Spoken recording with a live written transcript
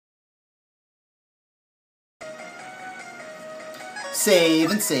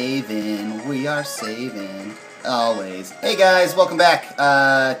Saving, we are saving. Always. Hey guys, welcome back.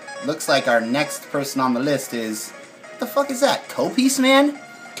 Looks like our next person on the list is... What the fuck is that? Copiece Man?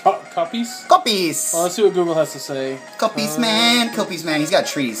 Copiece? Copiece! Well, let's see what Google has to say. Copiece Man, Copiece Man. He's got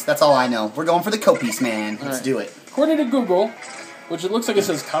trees. That's all I know. We're going for the Copiece Man. Let's do it. According to Google, which it looks like it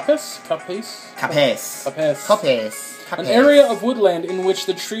says Copice? Copice? Copice. Copice. Copice. An area of woodland in which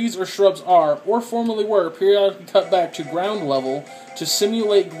the trees or shrubs are, or formerly were, periodically cut back to ground level to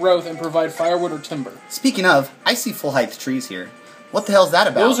simulate growth and provide firewood or timber. Speaking of, I see full-height trees here. What the hell's that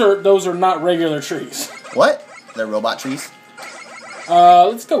about? Those are not regular trees. What? They're robot trees?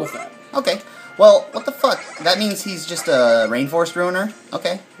 Let's go with that. Okay. Well, what the fuck? That means he's just a rainforest ruiner.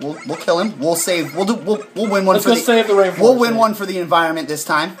 Okay, we'll kill him. We'll save. We'll win one. Let's go save the rainforest. We'll win one for the environment this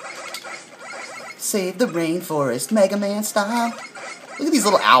time. Save the rainforest, Mega Man style. Look at these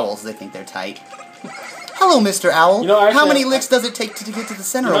little owls. They think they're tight. Hello, Mr. Owl. You know, actually, how many licks does it take to get to the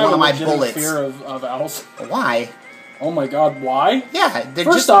center of one of my bullets? I have a fear of owls. Why? Oh my god, why? Yeah, they're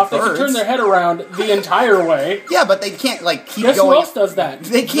First just off, birds. they can turn their head around the entire way. Yeah, but they can't, like, keep Guess going. Who else does that?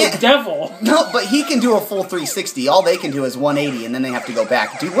 They can't. The devil. No, but he can do a full 360. All they can do is 180, and then they have to go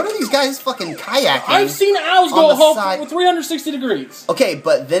back. Dude, what are these guys fucking kayaking? I've seen owls go whole 360 degrees. Okay,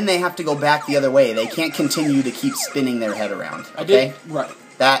 but then they have to go back the other way. They can't continue to keep spinning their head around. Okay? Right.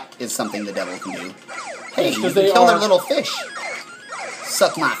 That is something the devil can do. Hey, you can they kill their little fish.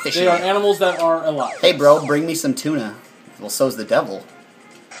 Suck my fish. They are animals that are alive. Hey, bro, bring me some tuna. Well, so's the devil.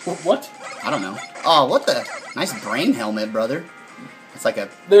 What? I don't know. Oh, what the? Nice brain helmet, brother. It's like a...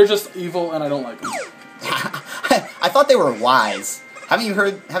 They're just evil, and I don't like them. I thought they were wise. Haven't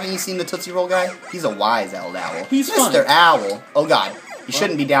you seen the Tootsie Roll guy? He's a wise old owl. He's Mr. Owl. Oh, God. You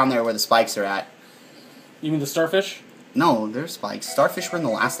shouldn't be down there where the spikes are at. You mean the starfish? No, there's spikes. Starfish were in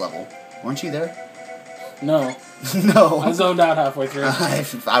the last level. Weren't you there? No. No. I zoned out halfway through.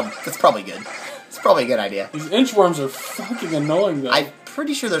 That's probably good. It's probably a good idea. These inchworms are fucking annoying, though. I'm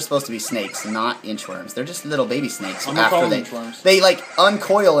pretty sure they're supposed to be snakes, not inchworms. They're just little baby snakes. I'm gonna call them inchworms. They, like,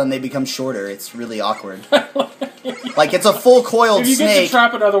 uncoil and they become shorter. It's really awkward. Like, it's a full coiled snake. If you get to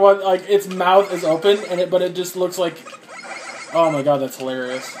trap another one, like, its mouth is open, but it just looks like... Oh my god, that's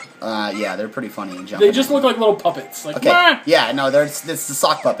hilarious. Yeah, they're pretty funny and jumpy. They just look like little puppets. Like, okay. Wah! Yeah, no, it's the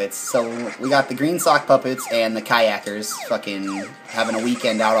sock puppets. So we got the green sock puppets and the kayakers fucking having a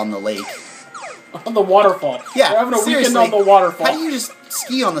weekend out on the lake. On the waterfall. Yeah, they're having a seriously, weekend on the waterfall. How do you just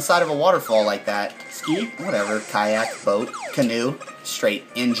ski on the side of a waterfall like that? Ski? Whatever. Kayak, boat, canoe, straight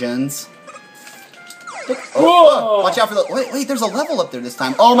engines. Whoa! Watch out for the... Wait, there's a level up there this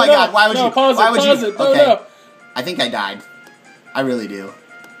time. Oh my god, why would you... Pause it. Okay. No. I think I died. I really do.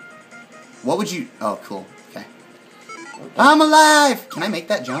 What would you... Oh, cool. Okay. I'm alive! Can I make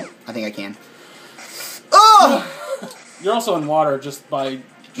that jump? I think I can. Oh! You're also in water just by...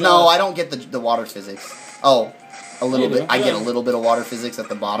 No, I don't get the water physics. Oh, a little bit. I get a Yeah. little bit of water physics at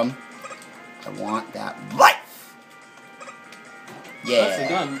the bottom. I want that life! Yeah. That's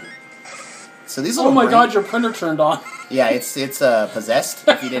done. So these little... Oh my god, your printer turned on. Yeah, it's possessed,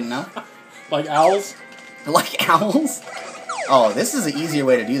 if you didn't know. Like owls? Like owls? Oh, this is an easier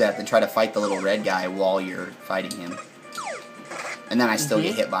way to do that than try to fight the little red guy while you're fighting him. And then I still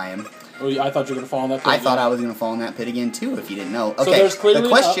get hit by him. Oh, I thought you were going to fall in that pit I again. thought I was going to fall in that pit again, too, if you didn't know. Okay, so there's clearly the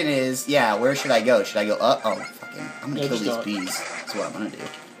question is, yeah, where should I go? Should I go up? Oh, fucking, I'm going to kill these go. bees. That's what I'm going to do.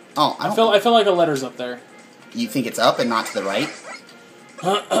 Oh, I feel like a letter's up there. You think it's up and not to the right?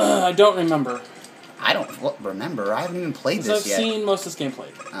 I don't remember. I don't remember. I haven't even played this yet. I've seen most of this game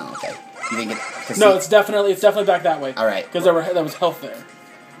played. Oh, okay. You think it... No, it's definitely back that way. All right. Because there was health there,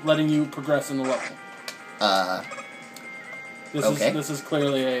 letting you progress in the level. This is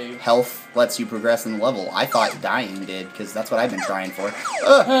clearly a... Health lets you progress in the level. I thought dying did, because that's what I've been trying for.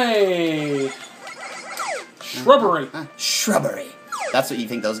 Hey! Shrubbery! Shrubbery. That's what you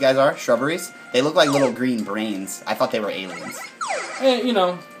think those guys are? Shrubberies? They look like little green brains. I thought they were aliens. Hey, you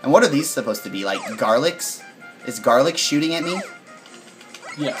know. And what are these supposed to be? Like garlics? Is garlic shooting at me?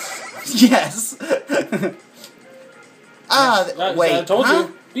 Yes. Yes! Wait. I told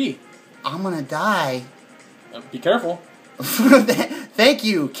you. B. I'm gonna die. Be careful. Thank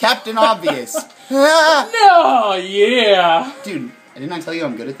you, Captain Obvious. No, yeah. Dude, didn't I tell you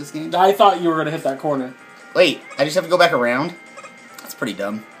I'm good at this game? I thought you were going to hit that corner. Wait, I just have to go back around? That's pretty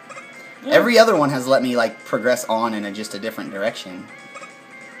dumb. Yeah. Every other one has let me, like, progress on in just a different direction.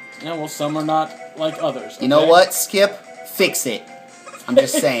 Yeah, well, some are not like others. Okay? You know what, Skip? Fix it. I'm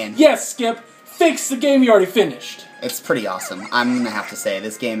just saying. Yes, Skip. Fix the game you already finished. It's pretty awesome. I'm going to have to say,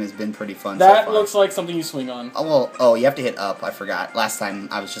 this game has been pretty fun so far. That looks like something you swing on. Oh, well, you have to hit up. I forgot. Last time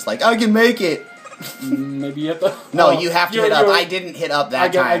I was just like, I can make it. Maybe you have to... No, oh, you have to hit up. I didn't hit up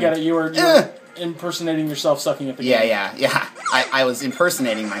that time. I get it. You were impersonating yourself sucking at the game. Yeah. I was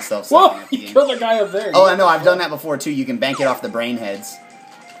impersonating myself sucking at the game. You killed the guy up there. Oh, I know. I've done that before, too. You can bank it off the brain heads.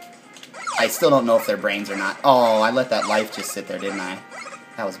 I still don't know if they're brains or not. Oh, I let that life just sit there, didn't I?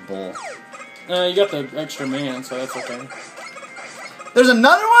 That was bull. You got the extra man, so that's okay. There's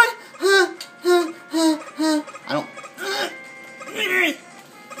another one?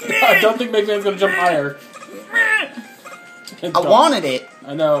 I don't think Big Man's gonna jump higher. I wanted it.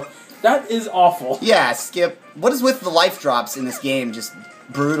 I know. That is awful. Yeah, Skip. What is with the life drops in this game just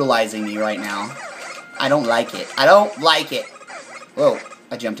brutalizing me right now? I don't like it. I don't like it. Whoa,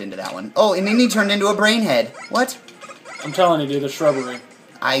 I jumped into that one. Oh, and then he turned into a brain head. What? I'm telling you, dude, the shrubbery.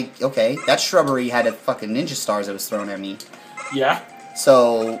 Okay, that shrubbery had a fucking ninja stars that was thrown at me. Yeah?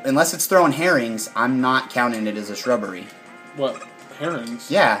 So, unless it's throwing herrings, I'm not counting it as a shrubbery. What?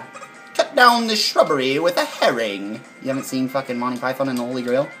 Herrings? Yeah. Cut down the shrubbery with a herring. You haven't seen fucking Monty Python and the Holy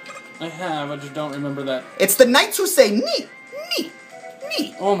Grail? I have, I just don't remember that. It's the knights who say, "Nee, nee,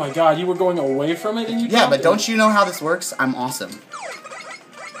 nee." Oh my god, you were going away from it and you Yeah, but don't you know how this works? I'm awesome.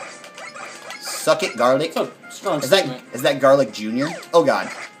 Suck it, garlic. That's a strong Is statement. that Garlic Jr.? Oh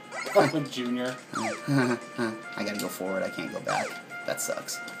god. Garlic Jr. I gotta go forward, I can't go back. That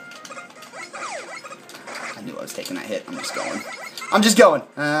sucks. I knew I was taking that hit. I'm just going.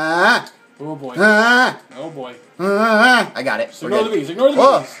 Oh boy. Oh boy. I got it. So ignore the bees. Ignore the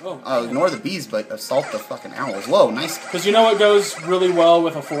bees. Oh, ignore the bees, but assault the fucking owls. Whoa, nice. Because you know what goes really well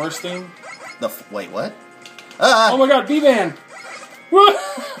with a forest theme? Wait, what? Oh my god, bee man!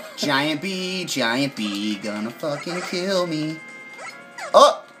 Giant bee, gonna fucking kill me.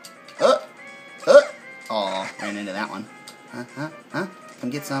 Oh, ran into that one. Come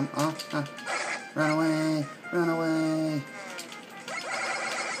get some. Run away, run away.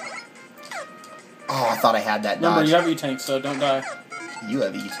 Oh, I thought I had that dodge. Remember, you have E-tanks, so don't die. You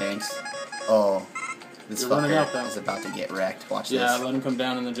have E-tanks. Oh, this You're running out, fucker though. is about to get wrecked. Watch this. Yeah, let him come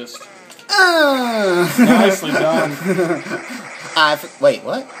down and then just... Nicely done. Wait,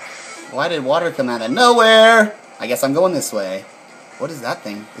 what? Why did water come out of nowhere? I guess I'm going this way. What is that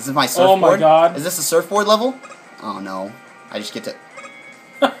thing? Is this my surfboard? Oh my god. Is this a surfboard level? Oh no. I just get to...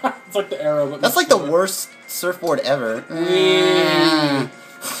 It's like the arrow, but... That's like the worst surfboard ever. Yeah.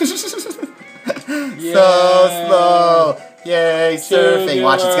 So slow. Yay, surfing.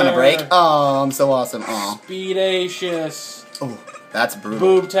 Watch, it's gonna break. Oh, I'm so awesome. Oh. Speedacious. Oh, that's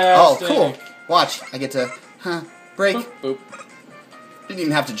brutal. Boobtastic. Oh, cool. Watch, I get to break. Boop, boop. Didn't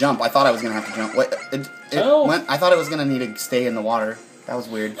even have to jump. I thought I was gonna have to jump. Wait, it went. I thought it was gonna need to stay in the water. That was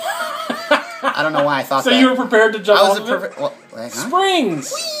weird. I don't know why I thought so that. you were prepared to jump I was off a perfect. Well, wait, huh?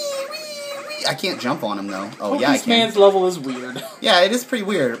 Springs! Wee. I can't jump on him though. Oh yeah, I This can. man's level is weird. Yeah, it is pretty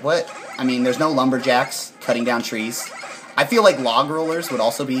weird. What? I mean, there's no lumberjacks cutting down trees. I feel like log rollers would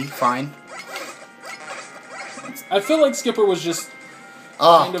also be fine. I feel like Skipper was just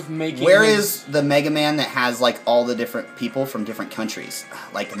kind of making... Where is the Mega Man that has, like, all the different people from different countries?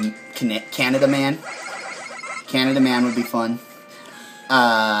 Like, Canada Man? Canada Man would be fun.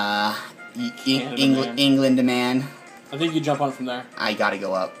 England Man. I think you jump on from there. I gotta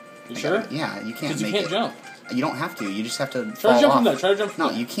go up. You sure? Yeah, you can't Because make you it. can't jump. You don't have to. You just have to Try fall to jump off. from there. Try to jump from No,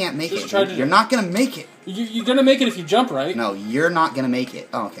 there. you can't make Just it. try to You're not gonna make it. You're gonna make it if you jump, right? No, you're not gonna make it.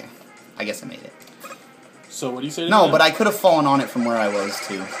 Oh, okay. I guess I made it. So what do you say to me No, now? but I could have fallen on it from where I was,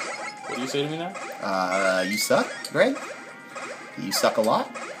 too. What do you say to me now? You suck, Greg? You suck a lot?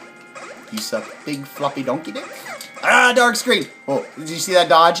 You suck big floppy donkey dick? Ah, dark screen! Oh, did you see that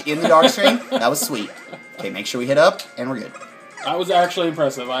dodge in the dark screen? That was sweet. Okay, make sure we hit up, and we're good. That was actually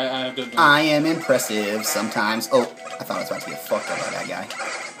impressive. I have to admit. I am impressive sometimes. Oh, I thought I was about to get fucked up by that guy.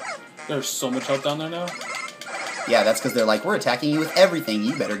 There's so much health down there now. Yeah, that's because they're like, we're attacking you with everything.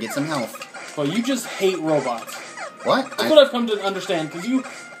 You better get some health. Well, you just hate robots. What? That's what I've come to understand, because you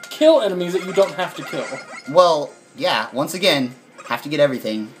kill enemies that you don't have to kill. Well, yeah, once again, have to get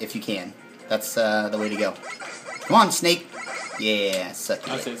everything if you can. That's the way to go. Come on, Snake. Yeah, suck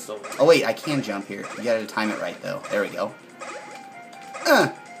I it. say it's still. Oh, wait, I can jump here. You gotta time it right, though. There we go.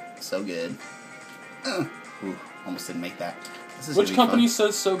 So good. Ooh, almost didn't make that. This is Which company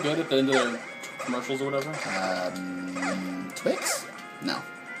says so good at the end of their commercials or whatever? Twix? No.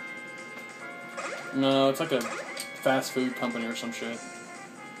 No, it's like a fast food company or some shit.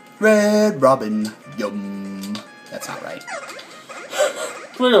 Red Robin. Yum. That's not right.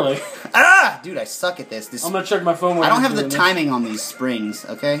 Clearly. Ah! Dude, I suck at this. I'm gonna check my phone. I don't have the timing on these springs,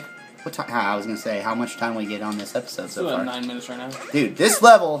 okay? What time? I was gonna say, how much time we get on this episode so about far? 9 minutes right now. Dude, this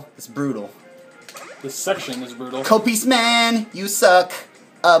level is brutal. This section is brutal. Copiece man, you suck.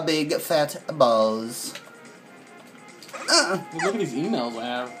 a big fat buzz. Look at these emails I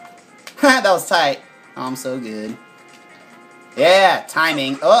have. That was tight. Oh, I'm so good. Yeah,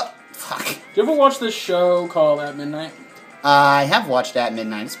 timing. Oh, fuck. Did you ever watch this show called At Midnight? I have watched At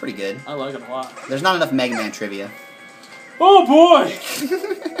Midnight. It's pretty good. I like it a lot. There's not enough Mega Man trivia. Oh boy!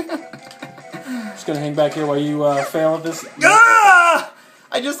 Just gonna hang back here while you fail at this. Ah!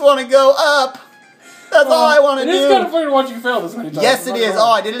 I just want to go up. That's all I want to do. It is kind of funny to watch you fail this many times. Yes, it is.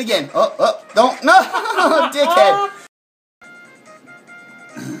 Oh, I did it again. Oh, don't. No, dickhead.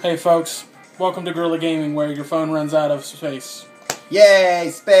 Hey, folks. Welcome to Guerrilla Gaming, where your phone runs out of space. Yay,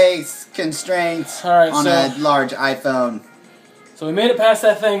 space constraints Alright, on a large iPhone. So we made it past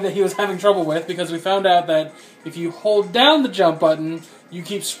that thing that he was having trouble with because we found out that if you hold down the jump button, you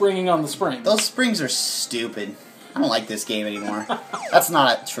keep springing on the spring. Those springs are stupid. I don't like this game anymore. That's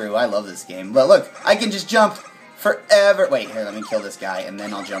not true. I love this game. But look, I can just jump forever. Wait, here, let me kill this guy, and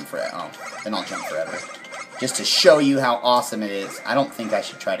then I'll jump forever. Oh, then I'll jump forever. Just to show you how awesome it is. I don't think I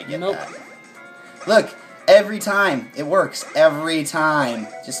should try to get that. Look, every time. It works. Every time.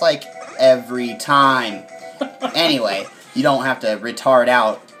 Just like every time. Anyway, you don't have to retard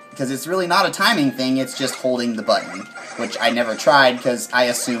out, because it's really not a timing thing, it's just holding the button. Which I never tried, because I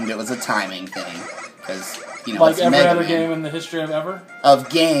assumed it was a timing thing. Because, you know, like it's every Mega other Man. game in the history of ever? Of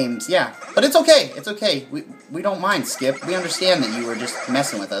games, yeah. But it's okay. It's okay. We don't mind, Skip. We understand that you were just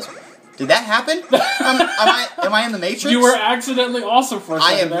messing with us. Did that happen? Am I in the Matrix? You were accidentally awesome for a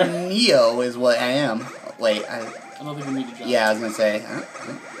I second am there. Neo is what I am. Wait, I don't think you need to jump. yeah, I was gonna say.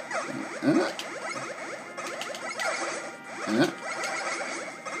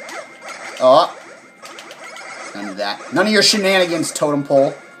 Oh. None of that. None of your shenanigans, totem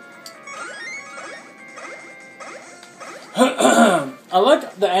pole. I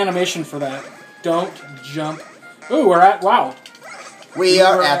like the animation for that. Don't jump. Ooh, we're at, wow. We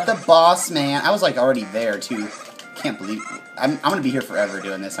are at the boss, man. I was like already there too. Can't believe I'm gonna be here forever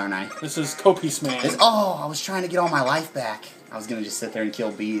doing this, aren't I? This is Copiece Man. Oh, I was trying to get all my life back. I was gonna just sit there and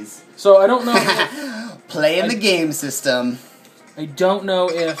kill bees. So I don't know. If, Playing the game system. I don't know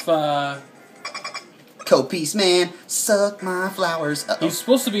if Copiece Man, suck my flowers. he's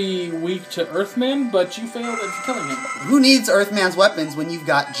supposed to be weak to Earthman, but you failed at killing him. Who needs Earthman's weapons when you've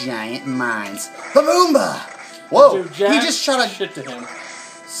got giant mines? Ba-boomba! Whoa! Dude, He just shot a shit to him.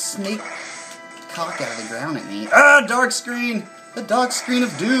 snake cock out of the ground at me. Ah, dark screen! The dark screen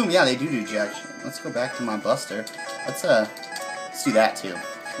of doom. Yeah, they do jack shit. Let's go back to my buster. Let's do that too.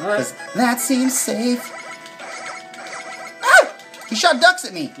 Alright. Because that seems safe. Ah! He shot ducks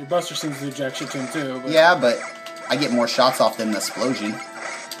at me. Your buster seems to do jack shit to him too. But Yeah, but I get more shots off than the explosion.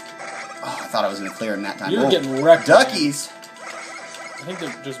 Oh, I thought I was going to clear him that time. You're Oh, getting wrecked. duckies! I think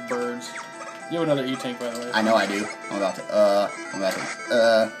they're just birds. You have another E-tank, by the way. I know I do. I'm about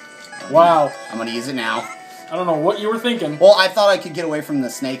to, Wow. I'm going to use it now. I don't know what you were thinking. Well, I thought I could get away from the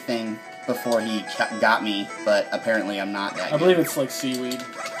snake thing before he got me, but apparently I'm not that I believe it's like seaweed.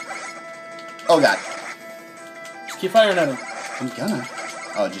 Oh, God. Just keep firing at him. I'm gonna.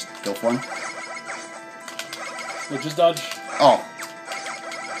 Oh, just go for him. Wait, just dodge. Oh.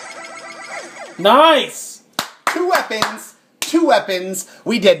 Nice! 2 weapons! 2 weapons!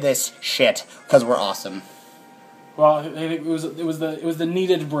 We did this shit, because we're awesome. Well, I think it was the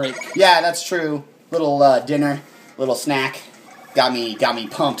needed break. Yeah, that's true. Little dinner, little snack. Got me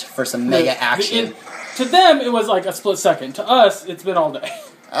pumped for some mega action. To them, it was like a split second. To us, it's been all day.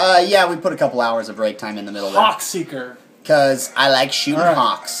 Yeah, we put a couple hours of break time in the middle there. Hawk Seeker. Because I like shooting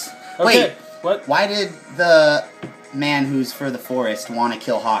hawks. Okay. Wait, What? why did the man who's for the forest want to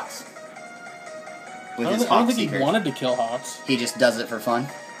kill hawks? With his I don't hawk think seekers? he wanted to kill hawks. He just does it for fun?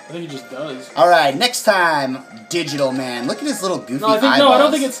 I think he just does. Alright, next time, Digital Man. Look at his little goofy No, eyeballs. I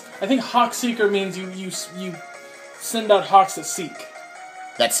don't think it's. I think Hawk Seeker means you send out hawks that seek.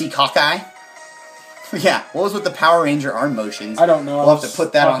 That seek Hawkeye? Yeah, what was with the Power Ranger arm motions? I don't know. We'll have to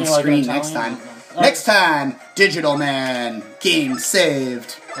put that on Talking like an screen next Italian. time. All Next time, Digital Man. Game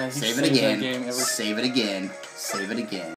saved. He Save it saves that game again. every- Save it again. Save it again.